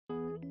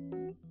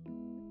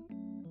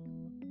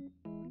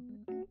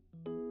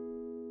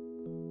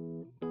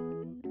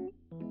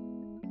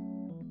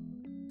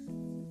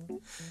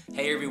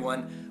Hey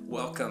everyone,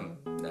 welcome.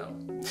 No.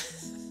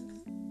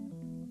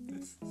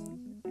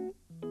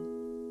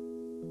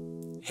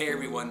 Hey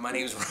everyone, my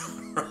name's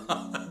Ron.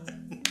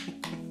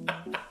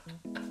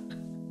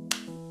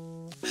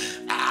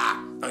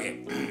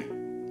 Okay.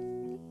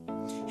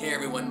 Hey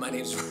everyone, my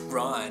name's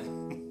Ron.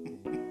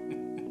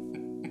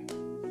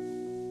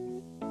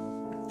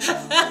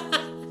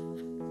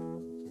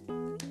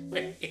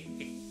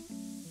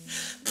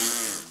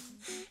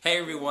 Hey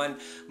everyone,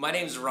 my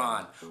name's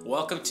Ron.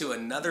 Welcome to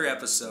another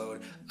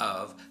episode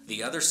of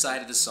The Other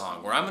Side of the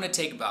Song, where I'm going to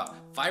take about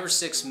 5 or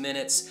 6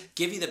 minutes,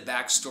 give you the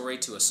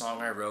backstory to a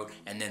song I wrote,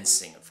 and then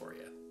sing it for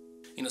you.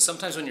 You know,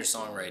 sometimes when you're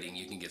songwriting,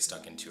 you can get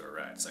stuck into a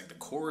rut. It's like the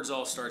chords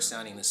all start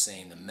sounding the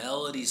same, the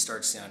melodies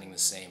start sounding the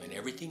same, and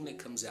everything that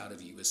comes out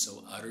of you is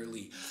so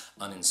utterly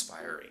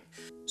uninspiring.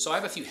 So I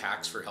have a few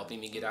hacks for helping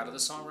me get out of the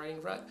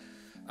songwriting rut.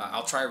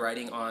 I'll try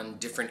writing on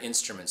different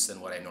instruments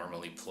than what I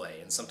normally play,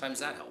 and sometimes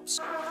that helps.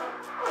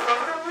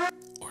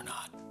 Or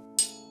not.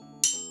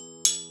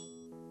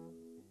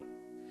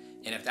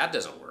 And if that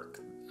doesn't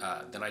work,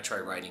 then I try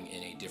writing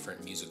in a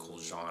different musical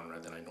genre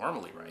than I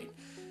normally write,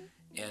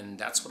 and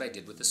that's what I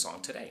did with the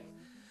song today.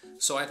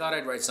 So I thought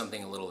I'd write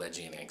something a little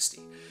edgy and angsty,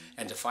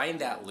 and to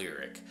find that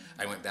lyric,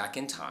 I went back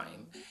in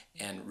time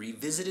and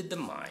revisited the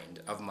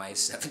mind of my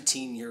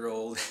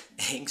 17-year-old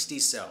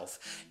angsty self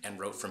and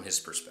wrote from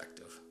his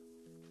perspective.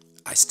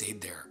 I stayed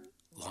there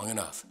long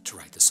enough to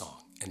write the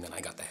song, and then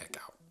I got the heck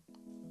out.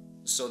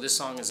 So this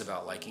song is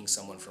about liking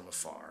someone from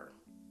afar,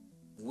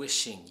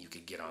 wishing you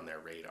could get on their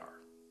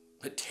radar,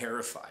 but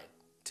terrified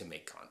to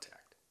make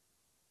contact.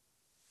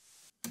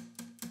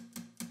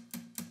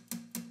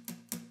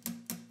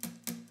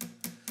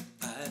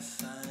 I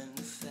find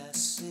a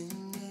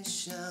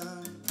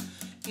fascination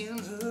in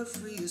her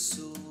free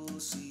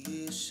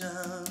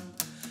association.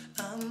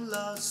 I'm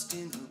lost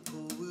in her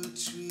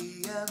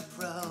poetry and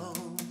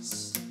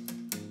prose.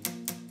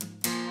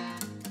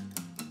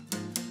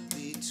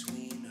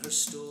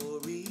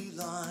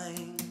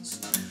 Storylines,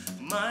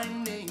 my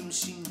name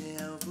she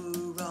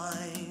never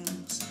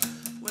rhymes.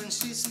 When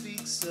she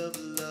speaks of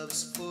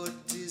love's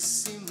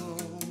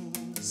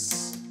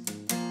fortissimos,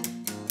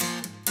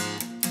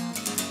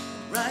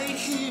 right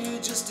here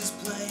just as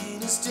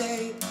plain as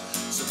day.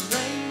 So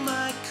plain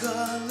my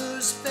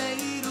colors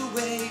fade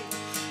away,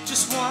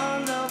 just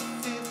one of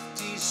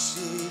 50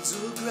 shades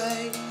of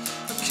gray.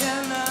 How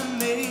can I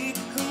make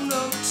her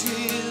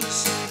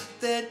notice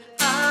that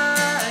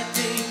I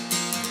think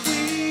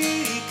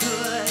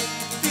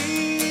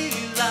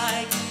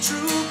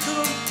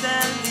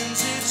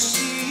companions if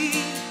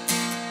she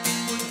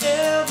would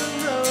ever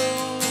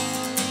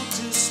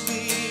notice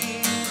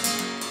me?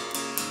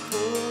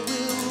 Or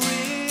will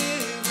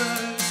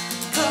rivers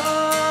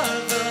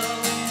carve the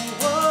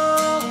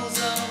walls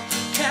of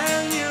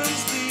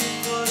canyons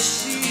before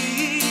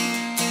she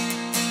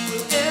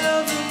will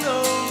ever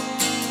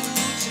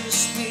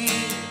notice me?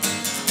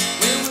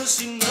 When will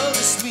she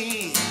notice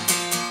me?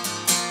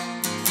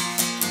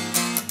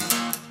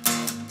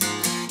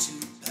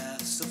 Two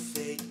paths of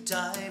fate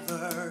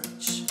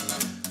diverge,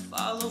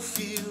 follow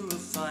fear or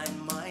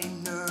find my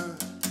nerve.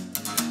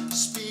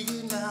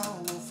 Speaking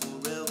now will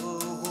forever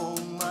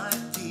hold my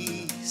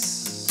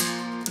peace.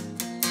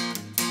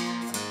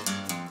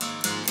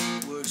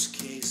 Worst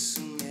case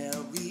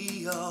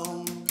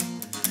scenario,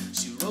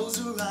 she rolls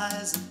her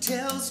eyes and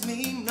tells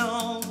me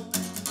no.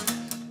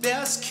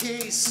 Best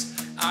case,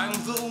 I'm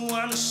the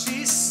one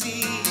she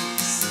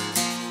sees.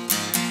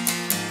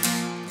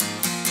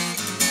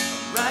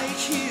 Right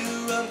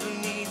here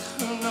underneath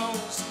her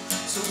nose,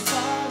 so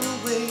far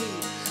away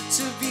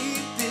to be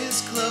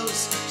this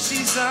close.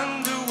 She's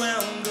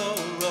underwhelmed or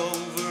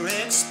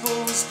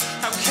overexposed.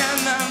 How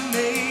can I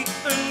make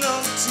her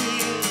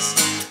notice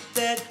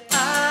that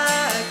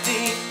I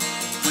think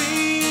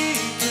we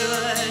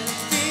could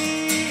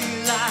be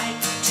like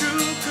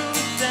true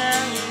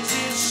companions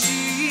if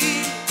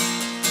she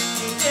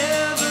would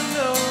ever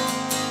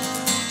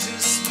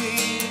notice me?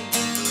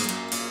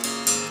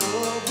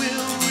 Or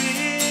will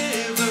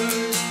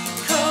rivers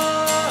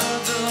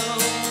carve the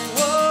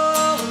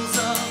walls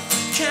of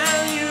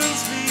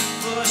canyons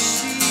before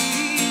she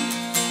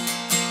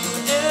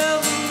will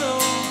ever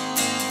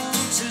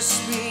notice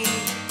me?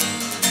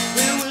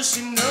 When will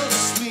she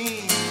notice me?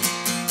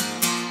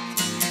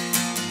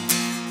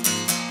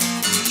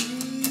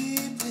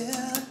 Keep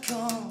it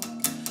calm,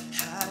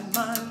 hide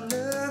my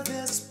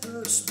nervous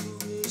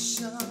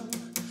perspiration.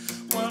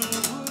 One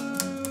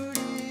word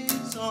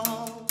is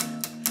all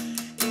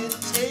it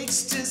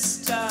takes to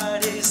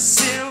start a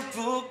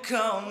simple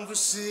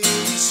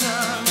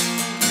conversation.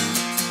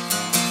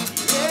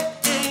 Yeah.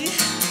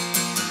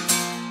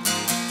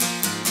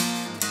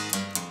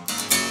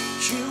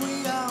 Here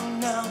we are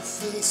now,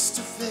 face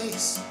to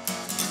face.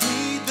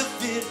 Read the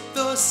fifth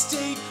or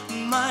state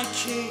my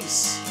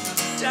case.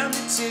 Time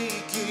to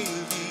take a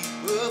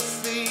leap of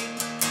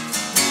faith.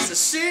 So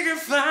she can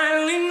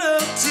finally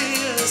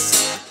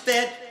notice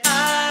that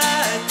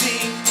I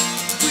think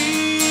we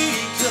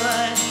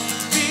could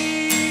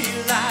be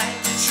like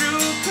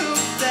true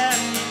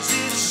companions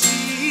if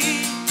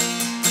she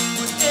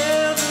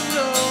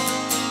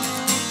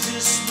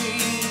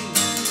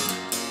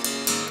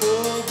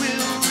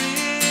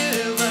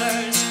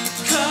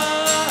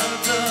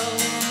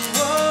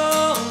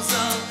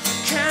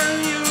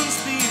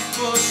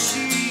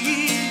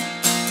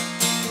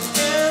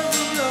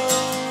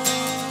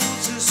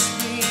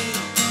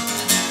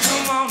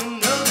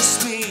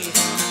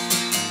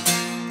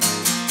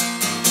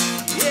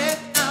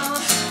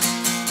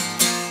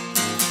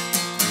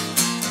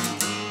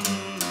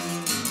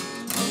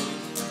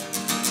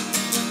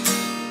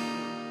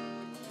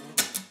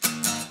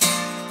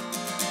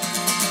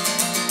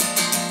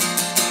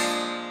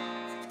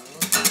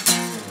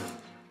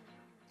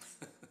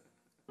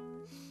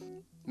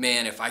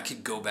Man, if I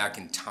could go back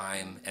in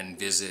time and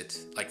visit,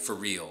 like for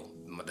real,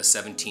 the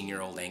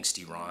 17-year-old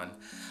angsty Ron,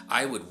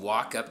 I would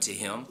walk up to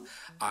him,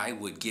 I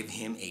would give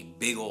him a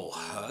big old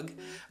hug,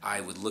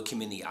 I would look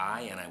him in the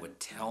eye, and I would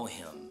tell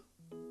him,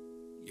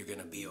 "You're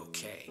gonna be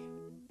okay."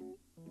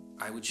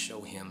 I would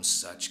show him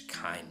such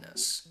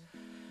kindness.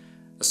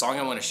 The song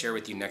I want to share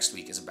with you next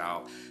week is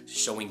about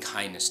showing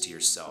kindness to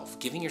yourself,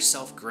 giving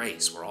yourself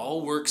grace. We're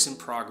all works in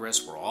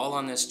progress, we're all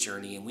on this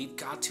journey, and we've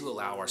got to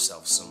allow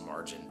ourselves some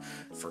margin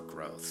for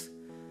growth.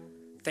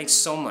 Thanks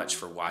so much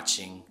for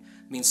watching.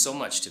 It means so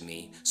much to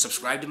me.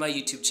 Subscribe to my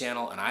YouTube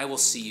channel, and I will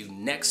see you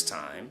next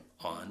time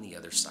on the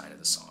other side of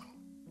the song.